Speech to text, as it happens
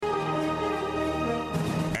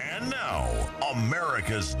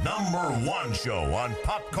America's #1 show on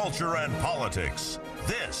pop culture and politics.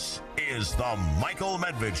 This is The Michael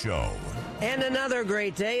Medved Show. And another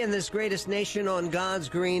great day in this greatest nation on God's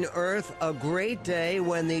green earth. A great day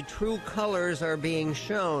when the true colors are being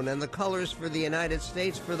shown. And the colors for the United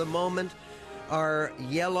States for the moment are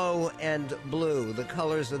yellow and blue, the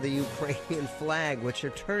colors of the Ukrainian flag, which are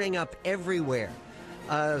turning up everywhere.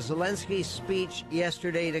 Zelensky's speech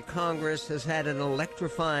yesterday to Congress has had an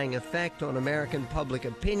electrifying effect on American public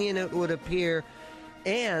opinion, it would appear,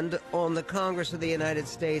 and on the Congress of the United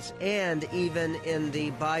States, and even in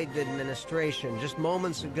the Biden administration. Just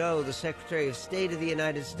moments ago, the Secretary of State of the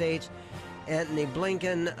United States, Antony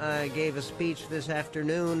Blinken, gave a speech this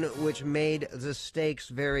afternoon which made the stakes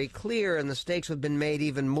very clear, and the stakes have been made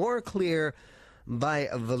even more clear by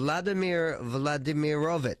Vladimir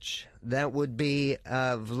Vladimirovich. That would be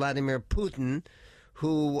Vladimir Putin,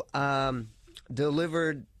 who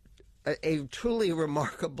delivered a truly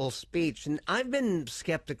remarkable speech. And I've been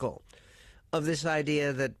skeptical of this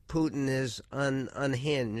idea that Putin is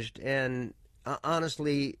unhinged and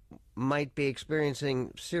honestly might be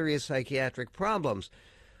experiencing serious psychiatric problems.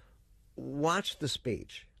 Watch the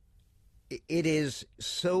speech. It is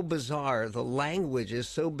so bizarre. The language is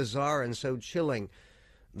so bizarre and so chilling.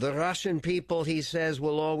 The Russian people, he says,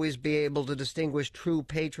 will always be able to distinguish true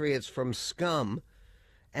patriots from scum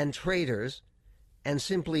and traitors and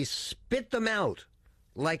simply spit them out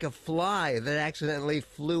like a fly that accidentally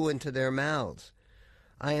flew into their mouths.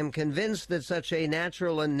 I am convinced that such a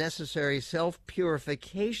natural and necessary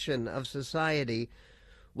self-purification of society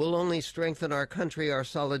will only strengthen our country, our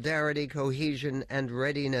solidarity, cohesion, and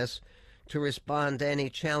readiness to respond to any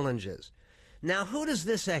challenges. Now, who does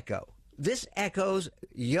this echo? This echoes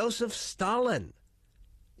Joseph Stalin.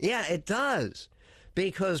 Yeah, it does.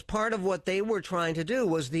 Because part of what they were trying to do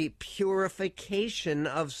was the purification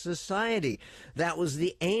of society. That was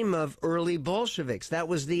the aim of early Bolsheviks. That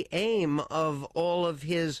was the aim of all of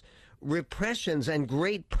his repressions. And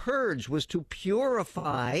Great Purge was to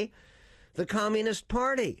purify the Communist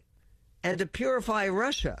Party and to purify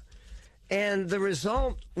Russia. And the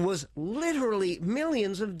result was literally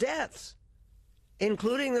millions of deaths,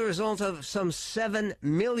 including the result of some 7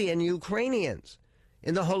 million Ukrainians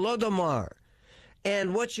in the Holodomor.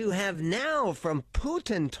 And what you have now from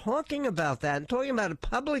Putin talking about that and talking about it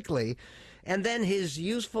publicly, and then his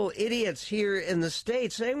useful idiots here in the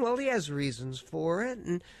States saying, well, he has reasons for it,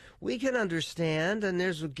 and we can understand, and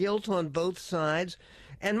there's guilt on both sides.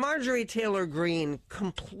 And Marjorie Taylor Greene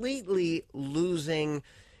completely losing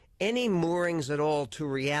any moorings at all to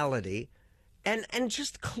reality, and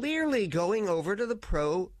just clearly going over to the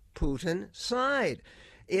pro-Putin side.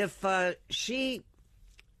 If she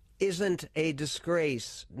isn't a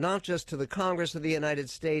disgrace, not just to the Congress of the United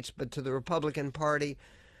States, but to the Republican Party,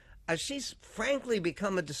 she's frankly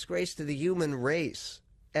become a disgrace to the human race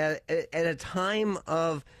at a time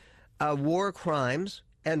of war crimes,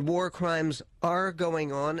 and war crimes are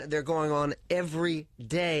going on. They're going on every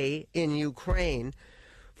day in Ukraine.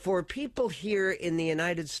 For people here in the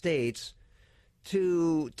United States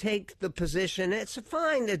to take the position, it's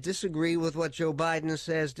fine to disagree with what Joe Biden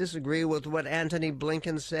says, disagree with what Antony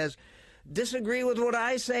Blinken says, disagree with what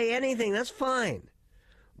I say, anything, that's fine.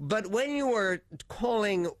 But when you are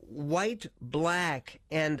calling white black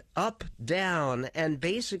and up down and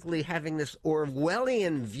basically having this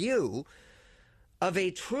Orwellian view of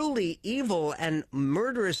a truly evil and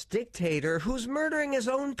murderous dictator who's murdering his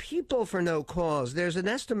own people for no cause. There's an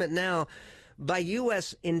estimate now by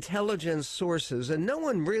U.S. intelligence sources, and no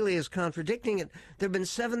one really is contradicting it. There have been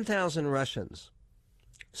 7,000 Russians.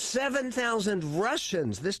 7,000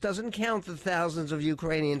 Russians. This doesn't count the thousands of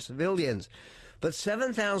Ukrainian civilians, but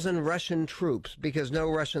 7,000 Russian troops, because no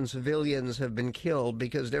Russian civilians have been killed,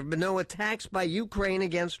 because there have been no attacks by Ukraine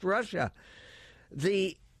against Russia.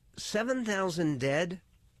 The 7,000 dead,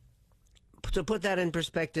 to put that in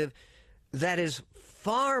perspective, that is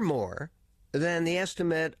far more than the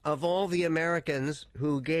estimate of all the Americans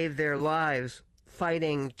who gave their lives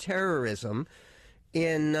fighting terrorism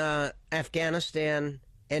in Afghanistan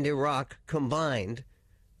and Iraq combined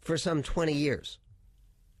for some 20 years.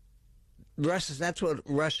 That's what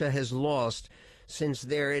Russia has lost since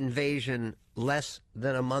their invasion less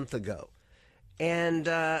than a month ago. And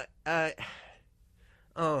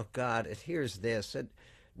oh, God, here's this.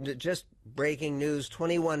 Just breaking news,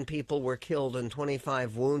 21 people were killed and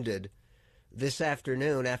 25 wounded this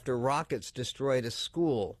afternoon after rockets destroyed a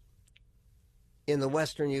school in the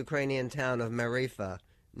western Ukrainian town of Mariifa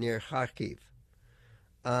near Kharkiv.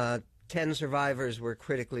 10 survivors were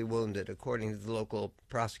critically wounded, according to the local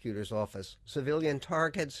prosecutor's office. Civilian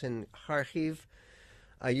targets in Kharkiv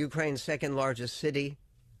Ukraine's second largest city,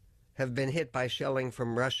 have been hit by shelling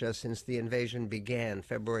from Russia since the invasion began,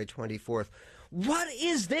 February 24th. What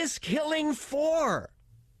is this killing for?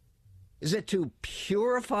 Is it to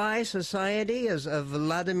purify society, as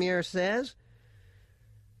Vladimir says?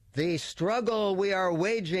 The struggle we are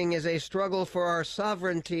waging is a struggle for our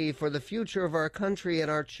sovereignty, for the future of our country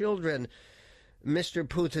and our children, Mr.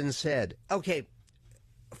 Putin said. Okay,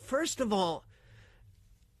 first of all,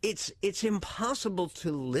 it's impossible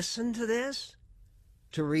to listen to this,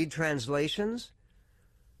 to read translations,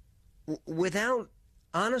 without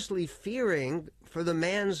honestly fearing for the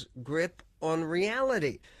man's grip on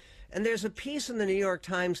reality. And there's a piece in the New York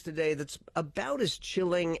Times today that's about as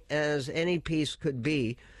chilling as any piece could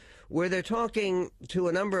be, where they're talking to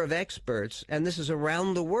a number of experts, and this is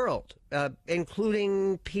around the world,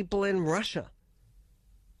 including people in Russia,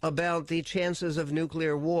 about the chances of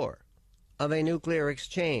nuclear war, of a nuclear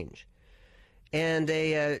exchange. And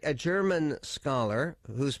a German scholar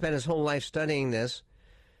who spent his whole life studying this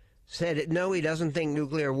said, no, he doesn't think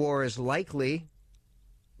nuclear war is likely,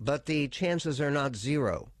 but the chances are not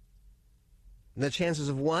zero. The chances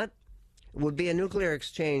of what? Would be a nuclear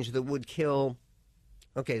exchange that would kill,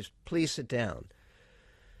 okay, please sit down,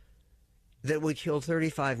 that would kill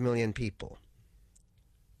 35 million people.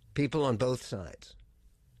 People on both sides.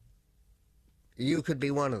 You could be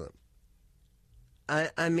one of them.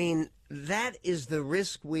 I mean, that is the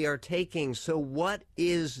risk we are taking. So what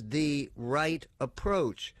is the right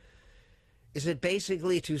approach? Is it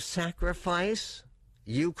basically to sacrifice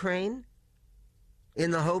Ukraine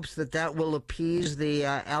in the hopes that that will appease the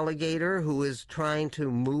alligator who is trying to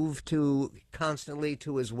move constantly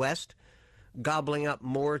to his west, gobbling up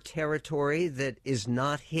more territory that is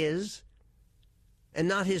not his and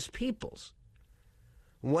not his people's?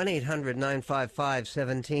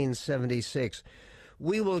 1-800-955-1776.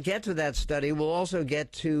 We will get to that study. We'll also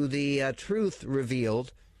get to the truth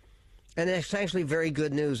revealed. And it's actually very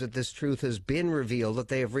good news that this truth has been revealed, that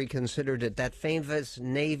they have reconsidered it. That famous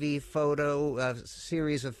Navy photo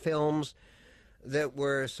series of films that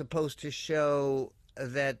were supposed to show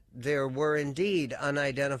that there were indeed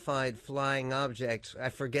unidentified flying objects. I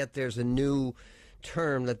forget, there's a new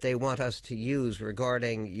term that they want us to use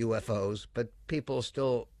regarding UFOs, but people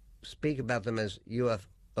still speak about them as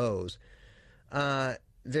UFOs.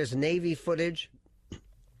 There's Navy footage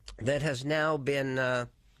that has now been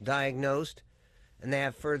diagnosed, and they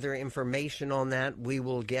have further information on that. We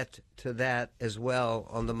will get to that as well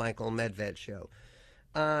on the Michael Medved Show.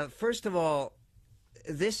 First of all,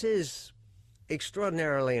 this is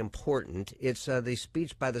extraordinarily important. It's the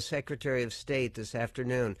speech by the Secretary of State this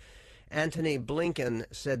afternoon. Antony Blinken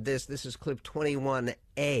said this is clip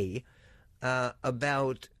 21A,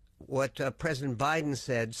 about what President Biden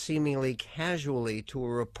said seemingly casually to a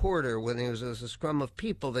reporter when there was a scrum of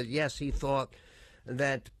people, that yes, he thought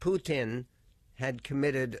that Putin had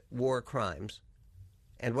committed war crimes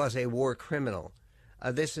and was a war criminal.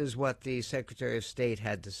 This is what the Secretary of State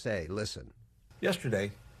had to say. Listen.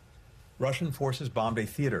 Yesterday, Russian forces bombed a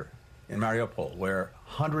theater in Mariupol where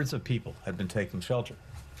hundreds of people had been taking shelter.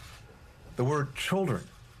 The word children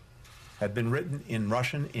had been written in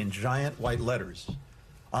Russian in giant white letters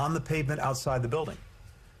on the pavement outside the building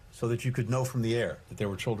so that you could know from the air that there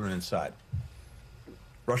were children inside.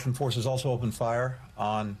 Russian forces also opened fire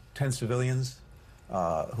on 10 civilians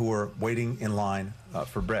who were waiting in line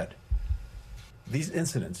for bread. These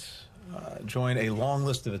incidents join a long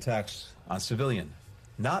list of attacks on civilian,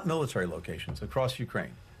 not military locations across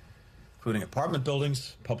Ukraine, including apartment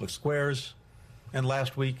buildings, public squares, and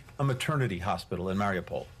last week, a maternity hospital in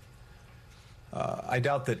Mariupol. I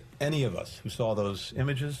doubt that any of us who saw those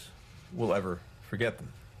images will ever forget them.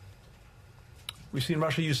 We've seen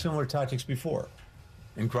Russia use similar tactics before,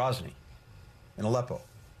 in Grozny, in Aleppo.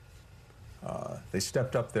 They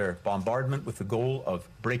stepped up their bombardment with the goal of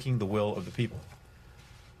breaking the will of the people.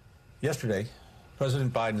 Yesterday,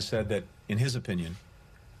 President Biden said that, in his opinion,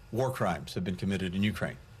 war crimes have been committed in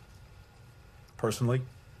Ukraine. Personally,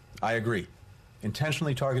 I agree.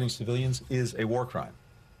 Intentionally targeting civilians is a war crime.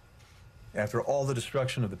 After all the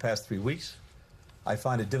destruction of the past 3 weeks, I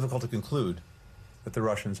find it difficult to conclude that the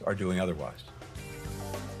Russians are doing otherwise.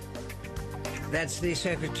 That's the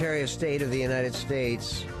Secretary of State of the United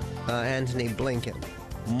States, Antony Blinken.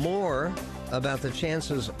 More about the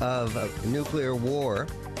chances of nuclear war,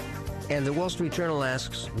 and the Wall Street Journal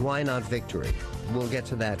asks, why not victory? We'll get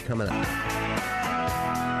to that coming up.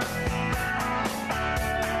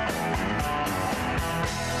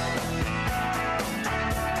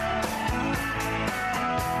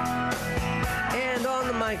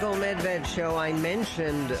 Michael Medved Show, I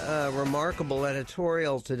mentioned a remarkable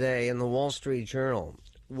editorial today in the Wall Street Journal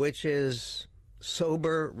which is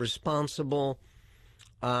sober, responsible.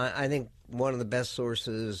 I think one of the best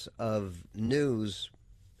sources of news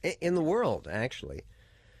in the world, actually.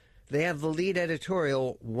 They have the lead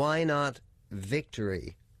editorial, Why Not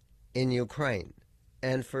Victory in Ukraine?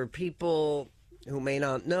 And for people who may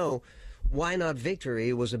not know, Why Not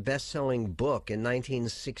Victory was a best-selling book in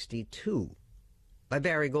 1962 by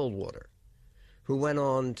Barry Goldwater, who went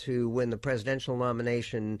on to win the presidential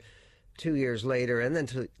nomination 2 years later and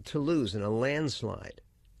then to lose in a landslide.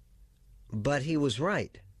 But he was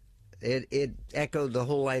right. It echoed the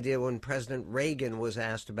whole idea when President Reagan was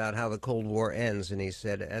asked about how the Cold War ends, and he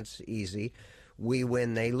said, that's easy. We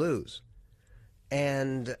win, they lose.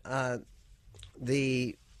 And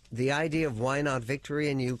the idea of why not victory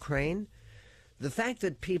in Ukraine, the fact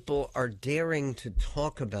that people are daring to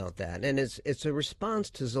talk about that, and it's a response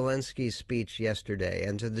to Zelensky's speech yesterday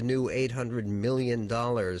and to the new $800 million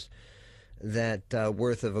that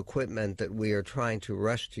worth of equipment that we are trying to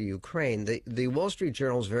rush to Ukraine. The Wall Street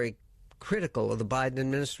Journal is very critical of the Biden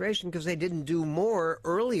administration because they didn't do more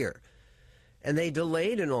earlier. And they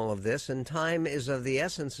delayed in all of this, and time is of the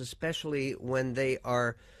essence, especially when they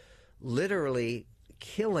are literally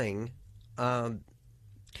killing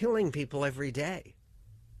people every day.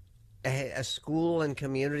 A school and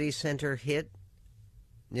community center hit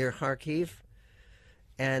near Kharkiv,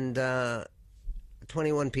 and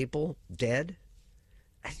 21 people dead.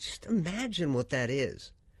 I just imagine what that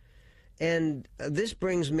is. And this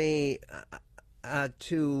brings me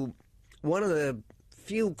to one of the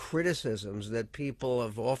few criticisms that people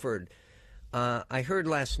have offered. I heard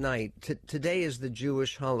last night, today is the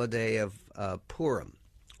Jewish holiday of Purim,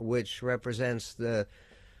 which represents the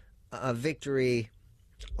victory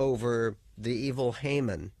over the evil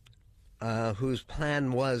Haman, whose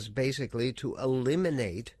plan was basically to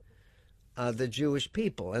eliminate the Jewish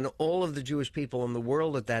people. And all of the Jewish people in the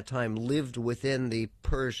world at that time lived within the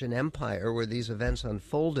Persian Empire where these events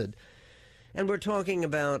unfolded. And we're talking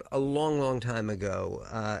about a long, long time ago,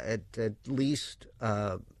 at least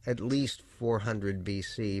 400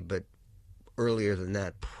 BC, but earlier than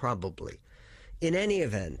that, probably. In any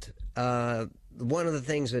event, one of the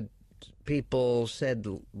things that people said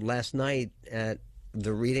last night at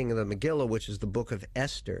the reading of the Megillah, which is the book of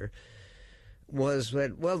Esther, was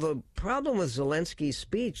that, well, the problem with Zelensky's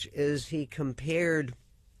speech is he compared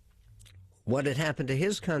what had happened to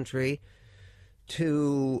his country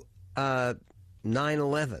to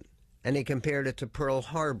 9/11, and he compared it to Pearl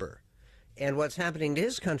Harbor. And what's happening to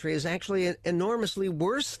his country is actually enormously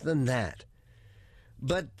worse than that.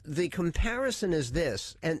 But the comparison is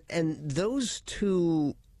this, and those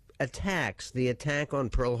two attacks, the attack on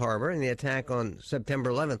Pearl Harbor and the attack on September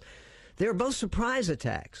 11th, they're both surprise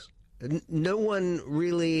attacks. No one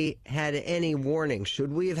really had any warning.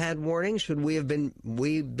 Should we have had warning? Should we have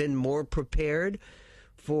been more prepared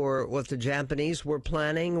for what the Japanese were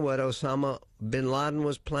planning, what Osama bin Laden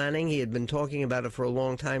was planning? He had been talking about it for a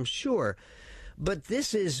long time, sure. But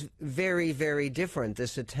this is very, very different,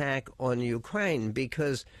 this attack on Ukraine,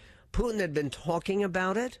 because Putin had been talking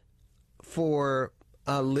about it for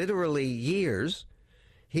literally years.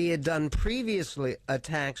 He had done previously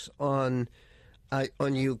attacks on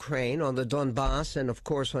Ukraine, on the Donbass, and of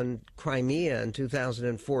course on Crimea in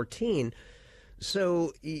 2014.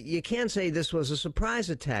 So you can't say this was a surprise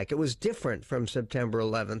attack. It was different from September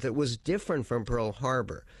 11th. It was different from Pearl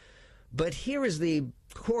Harbor. But here is the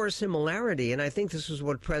core similarity, and I think this is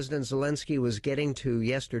what President Zelensky was getting to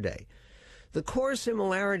yesterday. The core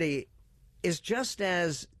similarity is just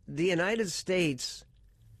as the United States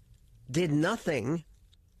did nothing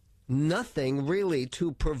really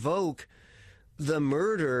to provoke the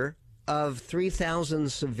murder of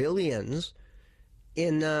 3,000 civilians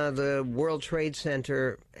in the World Trade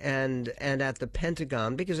Center and at the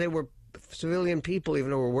Pentagon, because they were civilian people,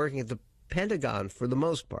 even though we're working at the Pentagon for the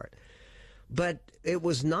most part. But it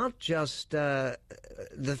was not just the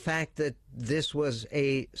fact that this was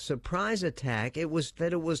a surprise attack. It was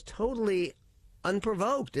that it was totally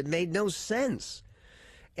unprovoked. It made no sense.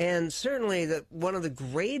 And certainly that one of the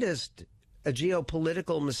greatest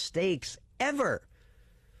geopolitical mistakes ever,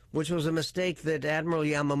 which was a mistake that Admiral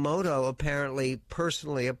Yamamoto apparently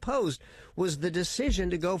personally opposed, was the decision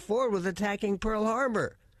to go forward with attacking Pearl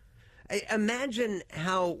Harbor. Imagine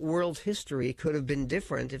how world history could have been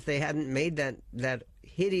different if they hadn't made that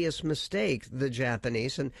hideous mistake, the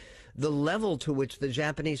Japanese, and the level to which the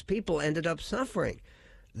Japanese people ended up suffering.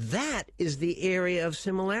 That is the area of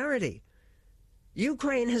similarity.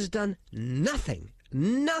 Ukraine has done nothing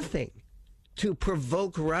to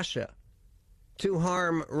provoke Russia, to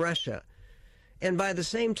harm Russia. And by the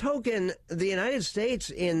same token, the United States,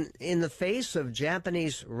 in the face of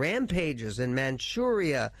Japanese rampages in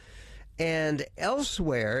Manchuria and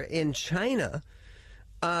elsewhere in China,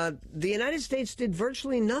 the United States did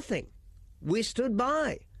virtually nothing. We stood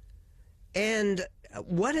by. And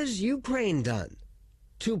what has Ukraine done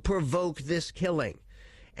to provoke this killing?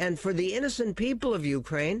 And for the innocent people of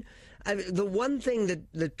Ukraine, the one thing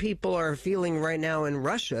that people are feeling right now in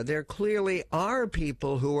Russia, there clearly are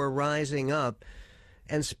people who are rising up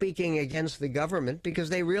and speaking against the government because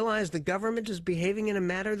they realize the government is behaving in a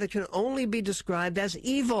manner that can only be described as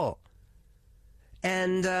evil.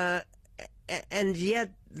 And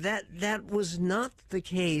yet that was not the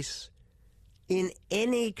case in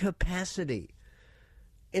any capacity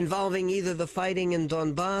involving either the fighting in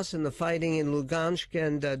Donbass and the fighting in Lugansk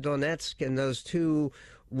and Donetsk and those two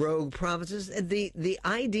rogue provinces. The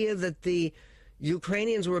idea that the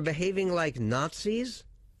Ukrainians were behaving like Nazis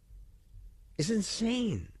is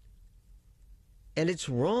insane. And it's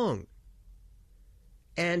wrong.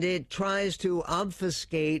 And it tries to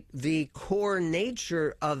obfuscate the core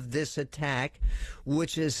nature of this attack,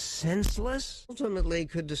 which is senseless, ultimately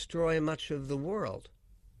could destroy much of the world.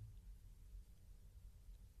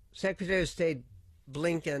 Secretary of State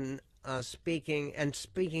Blinken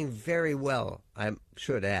speaking very well, I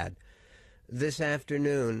should add, this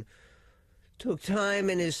afternoon, took time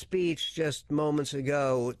in his speech just moments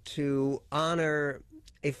ago to honor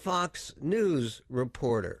a Fox News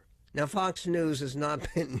reporter. Now, Fox News has not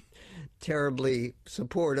been terribly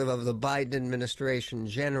supportive of the Biden administration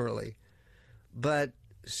generally, but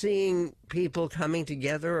seeing people coming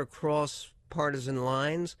together across partisan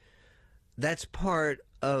lines, that's part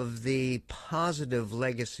of the positive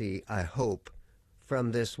legacy, I hope,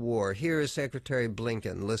 from this war. Here is Secretary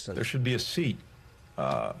Blinken. Listen. There should be a seat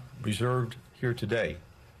reserved here today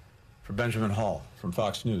for Benjamin Hall from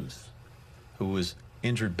Fox News, who was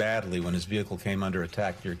injured badly when his vehicle came under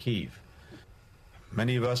attack near Kyiv.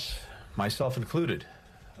 Many of us, myself included,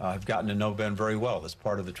 have gotten to know Ben very well as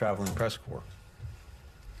part of the traveling press corps.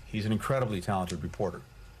 He's an incredibly talented reporter,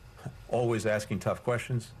 always asking tough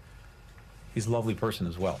questions. He's a lovely person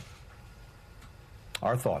as well.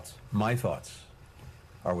 Our thoughts, my thoughts,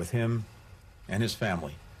 are with him and his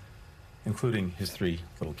family, including his 3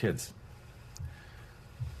 little kids.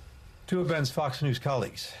 2 of Ben's Fox News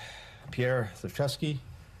colleagues, Pierre Zevchevsky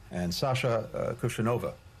and Sasha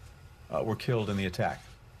Kushanova, were killed in the attack.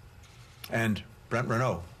 And Brent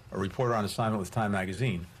Renaud, a reporter on assignment with Time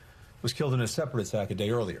magazine, was killed in a separate attack a day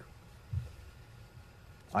earlier.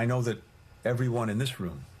 I know that everyone in this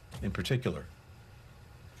room, in particular,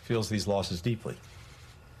 feels these losses deeply.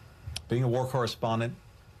 Being a war correspondent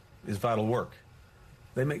is vital work.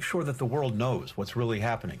 They make sure that the world knows what's really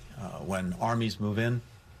happening when armies move in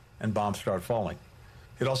and bombs start falling.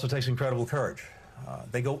 It also takes incredible courage.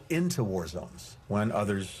 They go into war zones when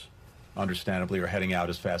others, understandably, are heading out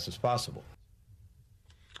as fast as possible.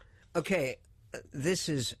 Okay, this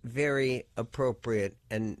is very appropriate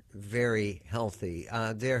and very healthy.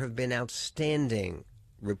 There have been outstanding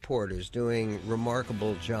reporters doing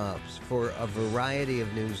remarkable jobs for a variety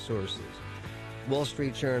of news sources. Wall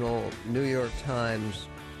Street Journal, New York Times,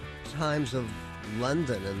 Times of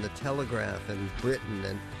London, and the Telegraph, and Britain.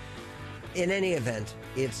 And in any event,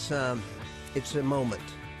 it's a moment.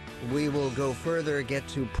 We will go further, get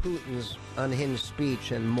to Putin's unhinged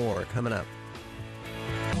speech and more coming up.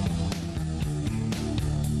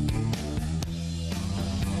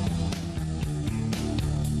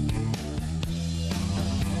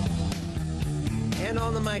 And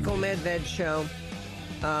on the Michael Medved Show,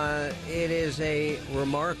 it is a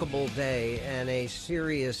remarkable day and a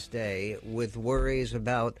serious day with worries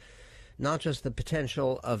about not just the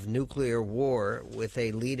potential of nuclear war, with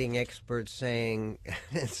a leading expert saying,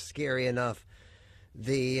 it's scary enough,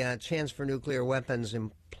 the chance for nuclear weapons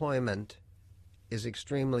employment is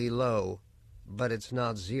extremely low, but it's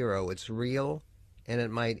not zero. It's real, and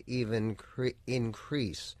it might even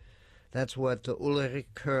increase. That's what Ulrich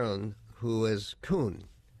Kuhn, who is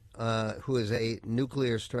a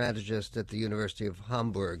nuclear strategist at the University of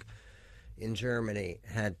Hamburg in Germany,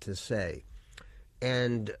 had to say.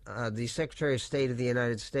 And the Secretary of State of the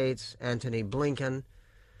United States, Antony Blinken,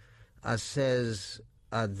 says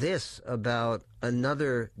this about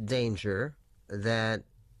another danger, that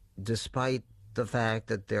despite the fact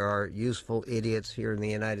that there are useful idiots here in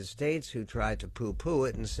the United States who try to poo-poo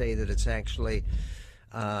it and say that it's actually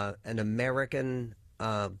an American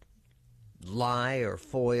lie or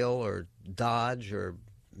foil or dodge or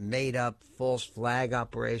made-up false flag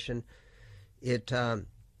operation, it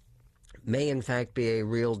may in fact be a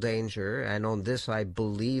real danger. And on this, I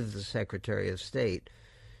believe the Secretary of State.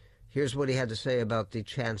 Here's what he had to say about the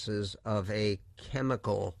chances of a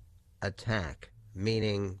chemical attack,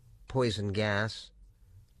 meaning poison gas,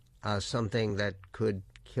 something that could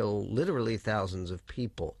kill literally thousands of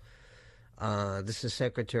people. This is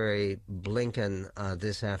Secretary Blinken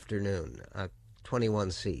this afternoon,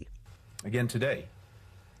 21C. Again today,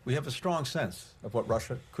 we have a strong sense of what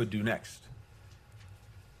Russia could do next.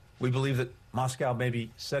 We believe that Moscow may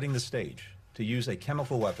be setting the stage to use a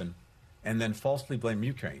chemical weapon and then falsely blame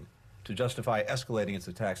Ukraine to justify escalating its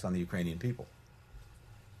attacks on the Ukrainian people.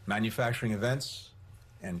 Manufacturing events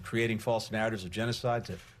and creating false narratives of genocide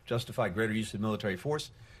to justify greater use of military force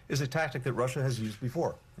is a tactic that Russia has used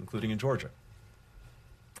before, including in Georgia.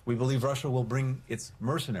 We believe Russia will bring its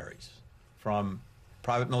mercenaries from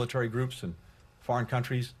private military groups and foreign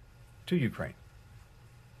countries to Ukraine.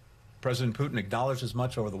 President Putin acknowledged as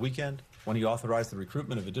much over the weekend when he authorized the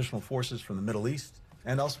recruitment of additional forces from the Middle East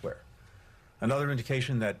and elsewhere. Another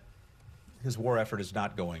indication that his war effort is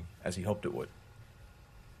not going as he hoped it would.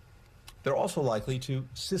 They're also likely to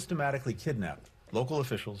systematically kidnap local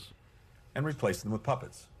officials and replace them with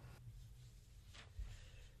puppets.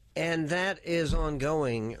 And that is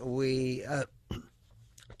ongoing. We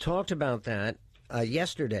talked about that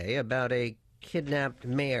yesterday, about a kidnapped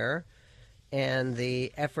mayor and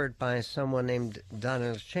the effort by someone named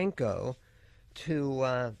Danilchenko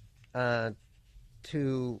to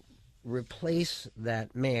replace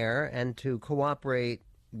that mayor and to cooperate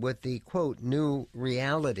with the, quote, new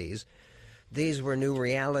realities. These were new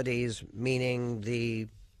realities, meaning the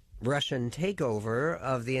Russian takeover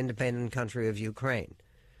of the independent country of Ukraine.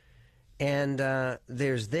 And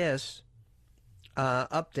there's this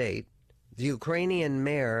update. The Ukrainian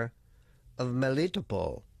mayor of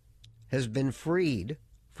Melitopol has been freed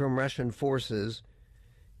from Russian forces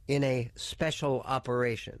in a special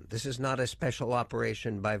operation. This is not a special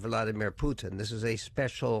operation by Vladimir Putin. This is a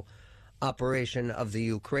special operation of the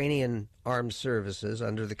Ukrainian armed services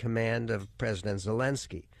under the command of President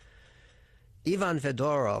Zelensky. Ivan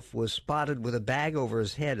Fedorov was spotted with a bag over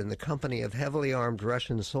his head in the company of heavily armed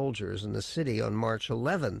Russian soldiers in the city on March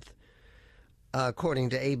 11th. According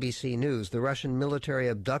to ABC News, the Russian military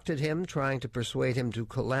abducted him, trying to persuade him to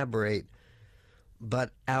collaborate,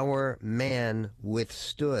 but our man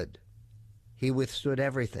withstood. He withstood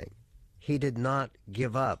everything. He did not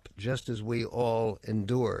give up, just as we all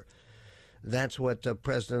endure. That's what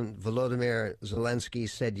President Volodymyr Zelensky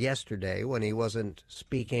said yesterday when he wasn't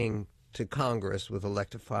speaking to Congress with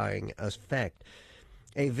electrifying effect.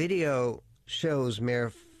 A video shows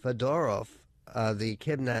Mayor Fedorov, the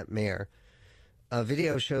kidnapped mayor. A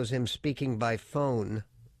video shows him speaking by phone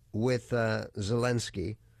with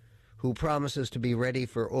Zelensky, who promises to be ready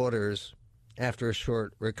for orders after a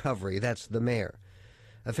short recovery. That's the mayor.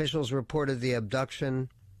 Officials reported the abduction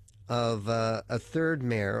of a third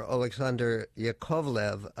mayor, Alexander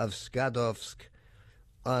Yakovlev of Skadovsk.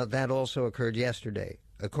 That also occurred yesterday,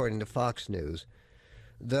 according to Fox News,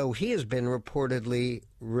 though he has been reportedly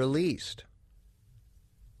released.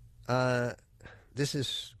 This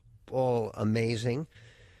is all amazing.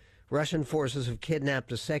 Russian forces have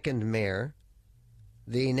kidnapped a second mayor.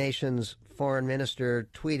 The nation's foreign minister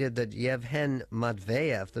tweeted that Yevhen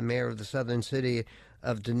Matveyev, the mayor of the southern city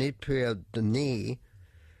of Dnipro-Dnipro,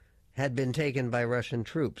 had been taken by Russian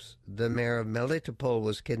troops. The mayor of Melitopol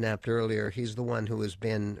was kidnapped earlier. He's the one who has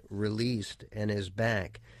been released and is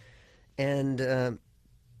back. And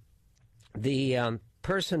the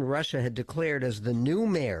person Russia had declared as the new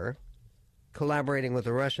mayor, collaborating with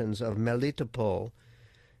the Russians, of Melitopol,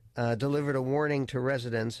 delivered a warning to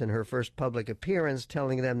residents in her first public appearance,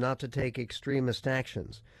 telling them not to take extremist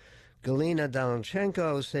actions. Galina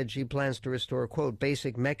Danilchenko said she plans to restore, quote,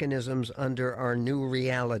 basic mechanisms under our new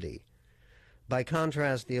reality. By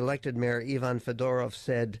contrast, the elected mayor Ivan Fedorov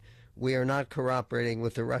said, we are not cooperating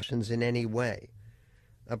with the Russians in any way.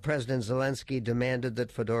 President Zelensky demanded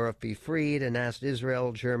that Fedorov be freed and asked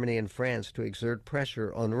Israel, Germany, and France to exert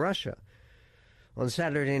pressure on Russia. On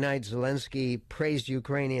Saturday night, Zelensky praised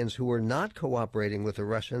Ukrainians who were not cooperating with the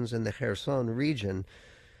Russians in the Kherson region.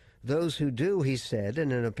 Those who do, he said,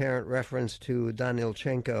 in an apparent reference to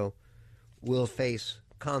Danilchenko, will face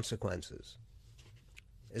consequences.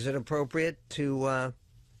 Is it appropriate to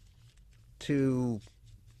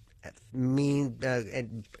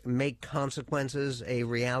make consequences a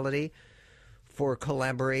reality for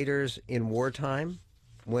collaborators in wartime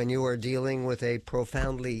when you are dealing with a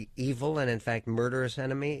profoundly evil and, in fact, murderous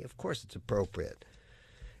enemy? Of course it's appropriate.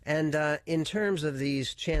 And in terms of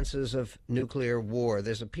these chances of nuclear war,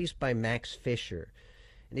 there's a piece by Max Fisher,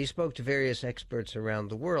 and he spoke to various experts around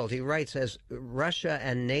the world. He writes, as Russia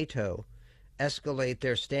and NATO escalate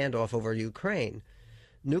their standoff over Ukraine,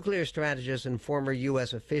 Nuclear strategists and former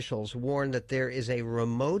U.S. officials warn that there is a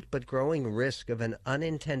remote but growing risk of an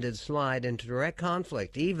unintended slide into direct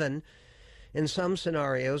conflict, even in some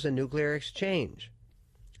scenarios, a nuclear exchange.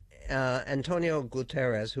 Antonio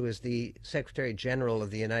Guterres, who is the Secretary General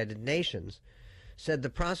of the United Nations, said the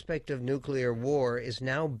prospect of nuclear war is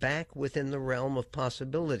now back within the realm of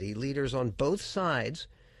possibility. Leaders on both sides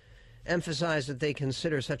emphasize that they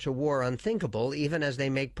consider such a war unthinkable, even as they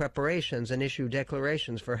make preparations and issue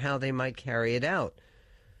declarations for how they might carry it out.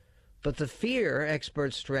 But the fear,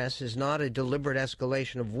 experts stress, is not a deliberate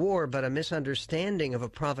escalation of war, but a misunderstanding of a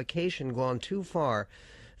provocation gone too far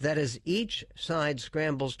that, as each side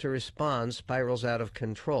scrambles to respond, spirals out of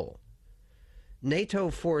control. NATO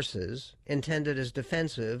forces, intended as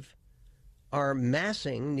defensive, are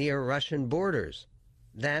massing near Russian borders.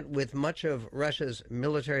 That, with much of Russia's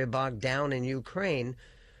military bogged down in Ukraine,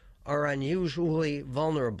 are unusually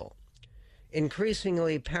vulnerable.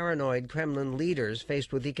 Increasingly paranoid Kremlin leaders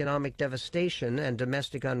faced with economic devastation and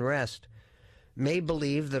domestic unrest may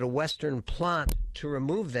believe that a Western plot to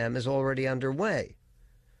remove them is already underway.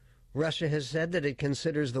 Russia has said that it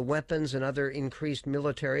considers the weapons and other increased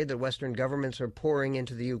military that Western governments are pouring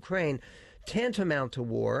into the Ukraine tantamount to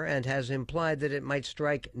war, and has implied that it might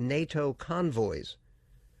strike NATO convoys.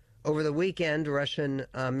 Over the weekend, Russian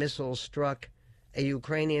missiles struck a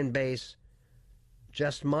Ukrainian base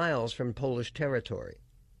just miles from Polish territory.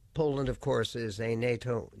 Poland, of course, is a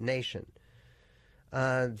NATO nation.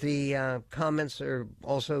 The comments are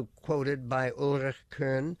also quoted by Ulrich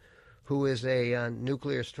Kuhn, who is a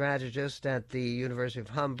nuclear strategist at the University of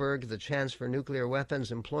Hamburg. The chance for nuclear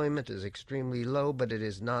weapons employment is extremely low, but it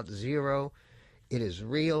is not zero. It is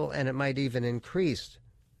real, and it might even increase.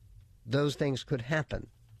 Those things could happen.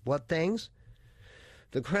 What things?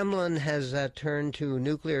 The Kremlin has turned to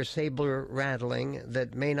nuclear saber rattling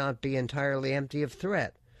that may not be entirely empty of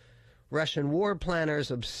threat. Russian war planners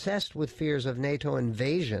obsessed with fears of NATO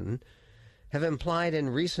invasion have implied in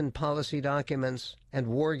recent policy documents and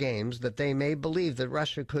war games that they may believe that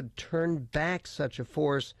Russia could turn back such a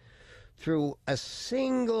force through a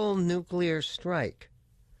single nuclear strike,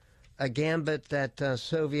 a gambit that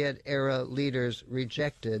Soviet-era leaders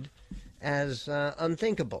rejected as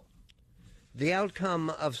unthinkable. The outcome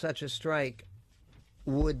of such a strike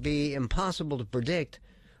would be impossible to predict.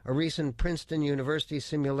 A recent Princeton University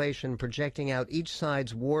simulation projecting out each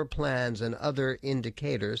side's war plans and other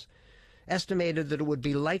indicators estimated that it would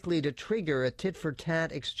be likely to trigger a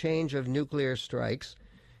tit-for-tat exchange of nuclear strikes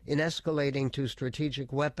in escalating to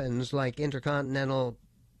strategic weapons like intercontinental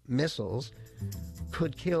missiles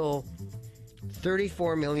could kill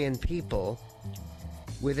 34 million people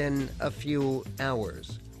within a few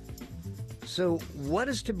hours. So what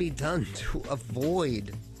is to be done to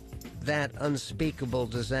avoid that unspeakable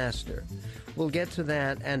disaster? We'll get to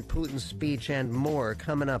that and Putin's speech and more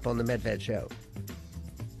coming up on The Medved Show.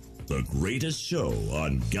 The greatest show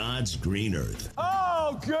on God's green earth.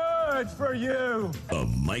 Oh, good for you. The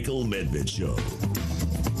Michael Medved Show.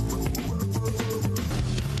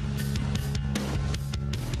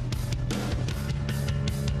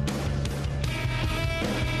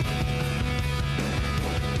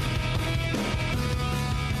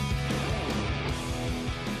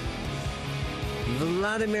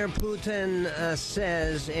 Vladimir Putin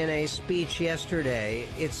says in a speech yesterday,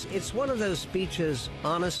 it's one of those speeches,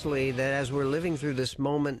 honestly, that as we're living through this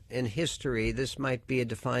moment in history, this might be a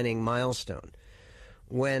defining milestone.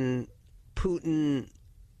 When Putin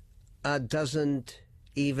doesn't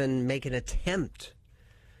even make an attempt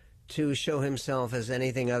to show himself as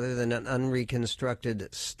anything other than an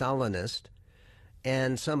unreconstructed Stalinist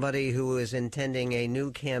and somebody who is intending a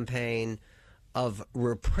new campaign of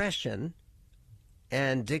repression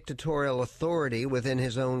and dictatorial authority within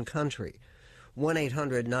his own country.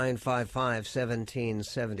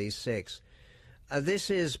 1-800-955-1776. This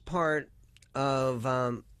is part of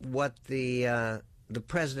what the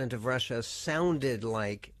president of Russia sounded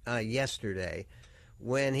like yesterday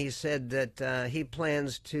when he said that he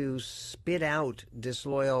plans to spit out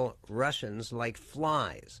disloyal Russians like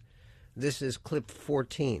flies. This is clip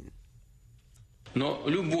 14.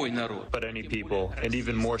 But any people, and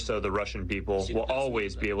even more so the Russian people, will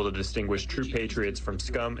always be able to distinguish true patriots from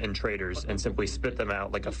scum and traitors and simply spit them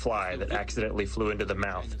out like a fly that accidentally flew into the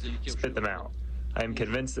mouth. Spit them out. I am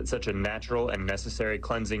convinced that such a natural and necessary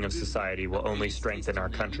cleansing of society will only strengthen our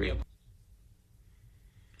country.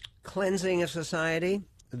 Cleansing of society,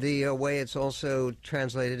 the way it's also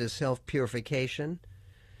translated as self-purification.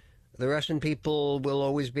 The Russian people will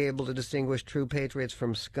always be able to distinguish true patriots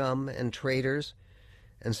from scum and traitors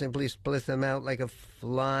and simply split them out like a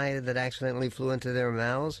fly that accidentally flew into their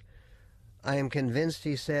mouths. I am convinced,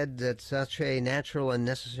 he said, that such a natural and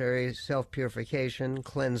necessary self-purification,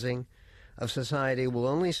 cleansing of society will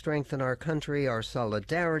only strengthen our country, our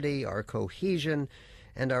solidarity, our cohesion,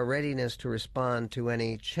 and our readiness to respond to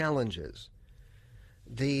any challenges.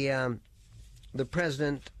 The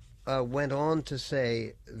president went on to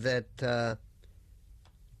say that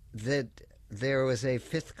that there was a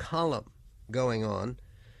fifth column going on.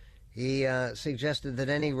 He suggested that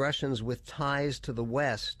any Russians with ties to the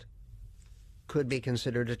West could be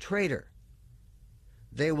considered a traitor.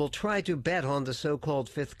 They will try to bet on the so-called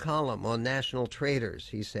fifth column, on national traitors,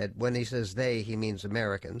 he said. When he says they, he means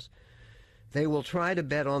Americans. They will try to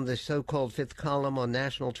bet on the so-called fifth column, on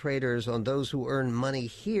national traitors, on those who earn money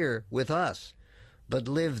here with us, but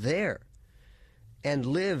live there, and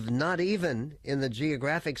live not even in the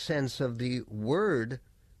geographic sense of the word,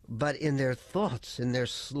 but in their thoughts, in their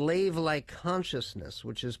slave-like consciousness,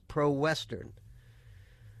 which is pro-Western.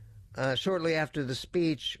 Shortly after the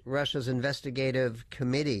speech, Russia's investigative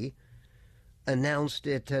committee announced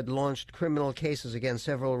it had launched criminal cases against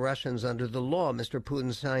several Russians under the law Mr.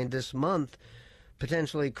 Putin signed this month,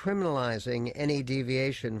 potentially criminalizing any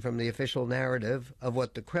deviation from the official narrative of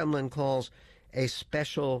what the Kremlin calls a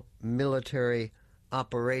special military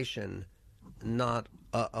operation, not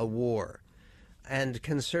a war. And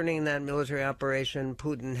concerning that military operation,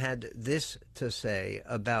 Putin had this to say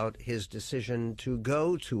about his decision to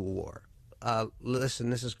go to war. Listen,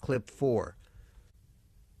 this is clip 4.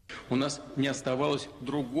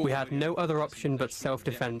 We had no other option but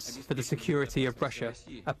self-defense for the security of Russia,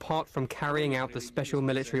 apart from carrying out the special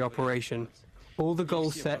military operation. All the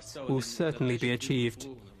goals set will certainly be achieved.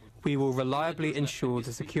 We will reliably ensure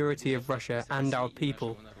the security of Russia and our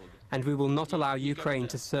people, and we will not allow Ukraine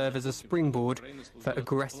to serve as a springboard for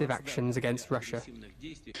aggressive actions against Russia.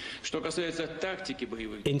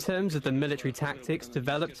 In terms of the military tactics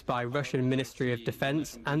developed by Russian Ministry of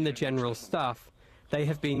Defense and the General Staff, they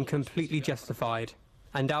have been completely justified,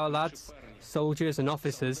 and our lads, soldiers and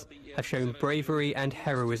officers have shown bravery and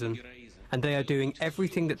heroism, and they are doing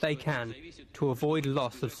everything that they can to avoid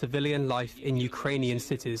loss of civilian life in Ukrainian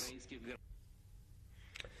cities.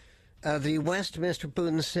 The West, Mr.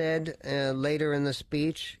 Putin said later in the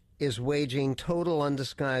speech, is waging total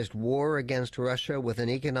undisguised war against Russia with an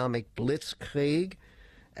economic blitzkrieg,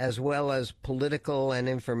 as well as political and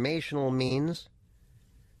informational means.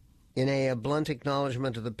 In a blunt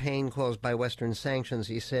acknowledgement of the pain caused by Western sanctions,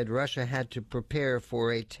 he said Russia had to prepare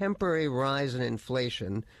for a temporary rise in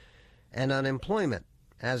inflation and unemployment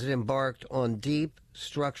as it embarked on deep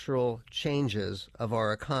structural changes of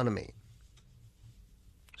our economy.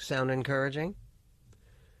 Sound encouraging?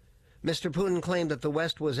 Mr. Putin claimed that the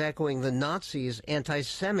West was echoing the Nazis'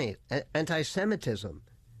 anti-Semitism.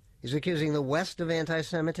 He's accusing the West of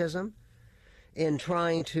anti-Semitism in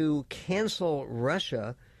trying to cancel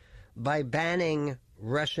Russia by banning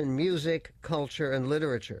Russian music, culture, and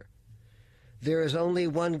literature. There is only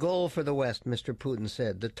one goal for the West, Mr. Putin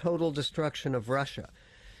said, the total destruction of Russia.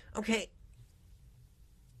 Okay.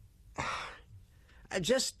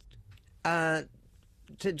 Just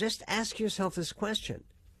ask yourself this question.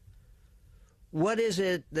 What is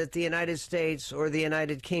it that the United States or the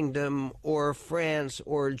United Kingdom or France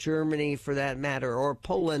or Germany, for that matter, or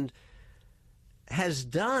Poland has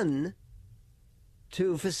done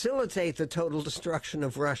to facilitate the total destruction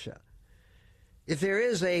of Russia? If there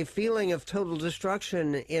is a feeling of total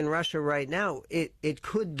destruction in Russia right now, it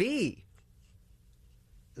could be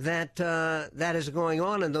that that is going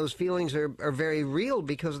on, and those feelings are very real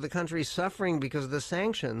because of the country's suffering, because of the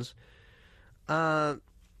sanctions. But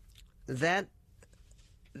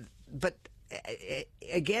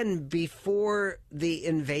again, before the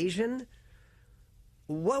invasion,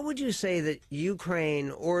 what would you say that Ukraine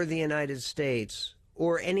or the United States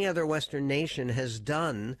or any other Western nation has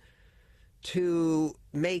done to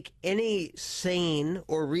make any sane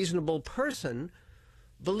or reasonable person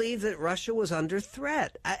believe that Russia was under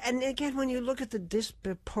threat? And again, when you look at the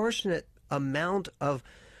disproportionate amount of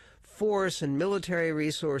force and military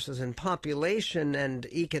resources and population and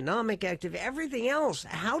economic activity, everything else,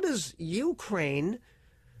 how does Ukraine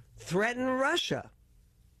threaten Russia?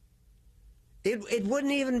 It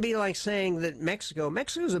wouldn't even be like saying that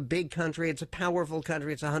Mexico's a big country, it's a powerful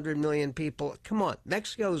country, it's 100 million people. Come on,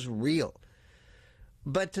 Mexico's real.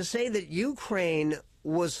 But to say that Ukraine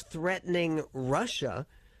was threatening Russia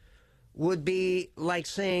would be like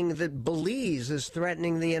saying that Belize is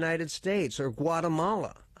threatening the United States or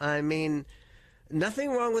Guatemala. I mean, nothing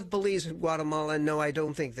wrong with Belize and Guatemala. No, I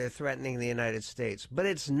don't think they're threatening the United States. But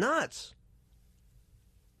it's nuts.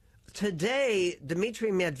 Today, Dmitry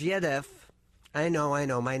Medvedev, I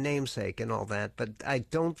know, my namesake and all that, but I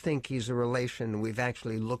don't think he's a relation. We've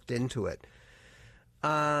actually looked into it.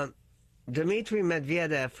 Dmitry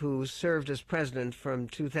Medvedev, who served as president from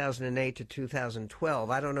 2008 to 2012,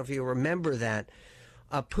 I don't know if you remember that.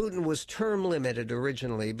 Putin was term limited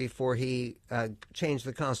originally before he changed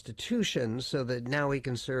the constitution so that now he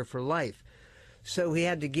can serve for life. So he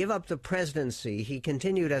had to give up the presidency. He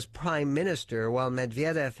continued as prime minister while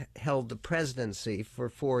Medvedev held the presidency for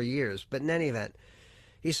 4 years. But in any event,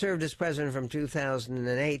 he served as president from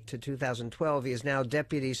 2008 to 2012. He is now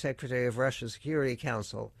deputy secretary of Russia's Security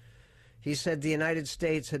Council. He said the United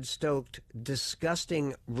States had stoked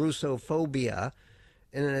disgusting Russophobia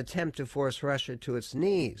in an attempt to force Russia to its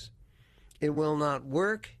knees. It will not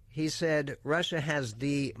work. He said Russia has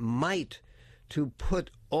the might to put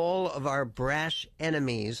all of our brash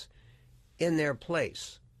enemies in their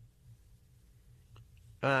place.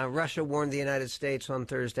 Russia warned the United States on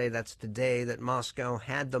Thursday, that's today, that Moscow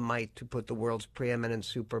had the might to put the world's preeminent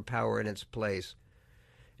superpower in its place,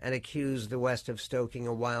 and accused the West of stoking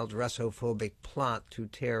a wild Russophobic plot to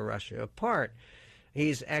tear Russia apart.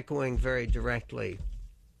 He's echoing very directly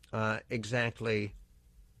exactly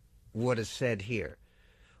what is said here.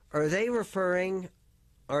 Are they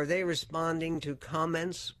responding to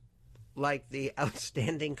comments like the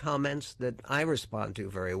outstanding comments that I respond to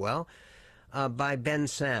very well by Ben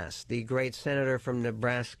Sasse, the great senator from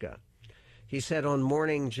Nebraska? He said on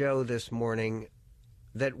Morning Joe this morning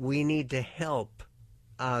that we need to help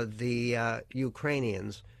the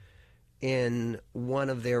Ukrainians in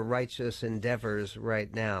one of their righteous endeavors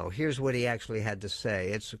right now. Here's what he actually had to say.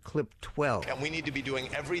 It's clip 12. And we need to be doing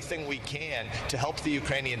everything we can to help the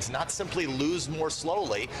Ukrainians not simply lose more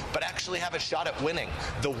slowly, but actually have a shot at winning.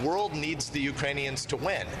 The world needs the Ukrainians to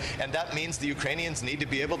win, and that means the Ukrainians need to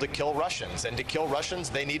be able to kill Russians, and to kill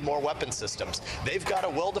Russians, they need more weapon systems. They've got a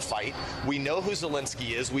will to fight. We know who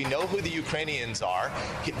Zelensky is. We know who the Ukrainians are.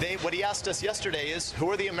 What he asked us yesterday is,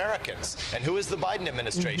 who are the Americans, and who is the Biden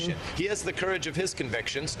administration? He has the courage of his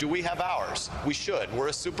convictions. Do we have ours? We should. We're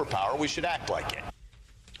a superpower. We should act like it.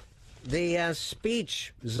 The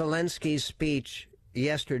speech, Zelensky's speech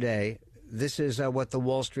yesterday, this is what the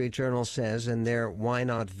Wall Street Journal says in their Why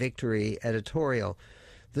Not Victory editorial.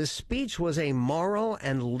 The speech was a moral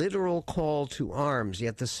and literal call to arms,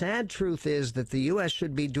 yet the sad truth is that the U.S.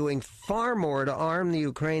 should be doing far more to arm the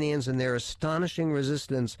Ukrainians in their astonishing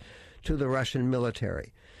resistance to the Russian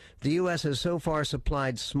military. The U.S. has so far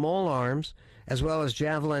supplied small arms, as well as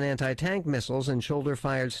Javelin anti-tank missiles and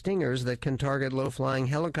shoulder-fired Stingers that can target low-flying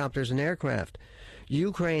helicopters and aircraft.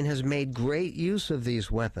 Ukraine has made great use of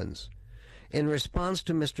these weapons. In response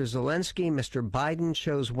to Mr. Zelensky, Mr. Biden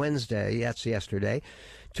chose Wednesday, that's yesterday,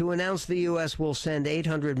 to announce the U.S. will send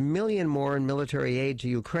 $800 million more in military aid to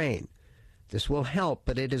Ukraine. This will help,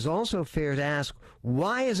 but it is also fair to ask,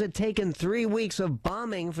 why has it taken 3 weeks of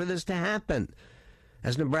bombing for this to happen?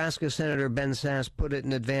 As Nebraska Senator Ben Sasse put it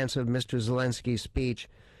in advance of Mr. Zelensky's speech,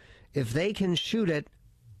 if they can shoot it,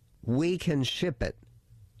 we can ship it.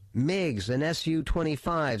 MiGs and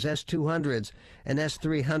Su-25s, S-200s, and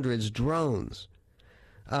S-300s drones.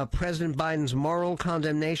 President Biden's moral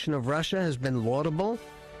condemnation of Russia has been laudable,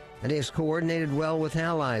 and he has coordinated well with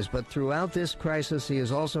allies, but throughout this crisis he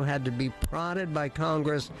has also had to be prodded by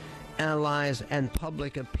Congress, allies, and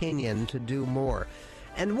public opinion to do more.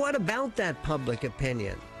 And what about that public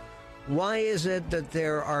opinion? Why is it that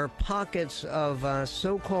there are pockets of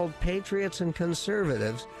so-called patriots and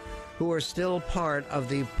conservatives who are still part of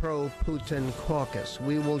the pro-Putin caucus?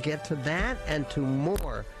 We will get to that and to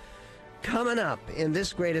more coming up in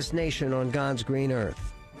This Greatest Nation on God's Green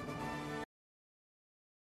Earth.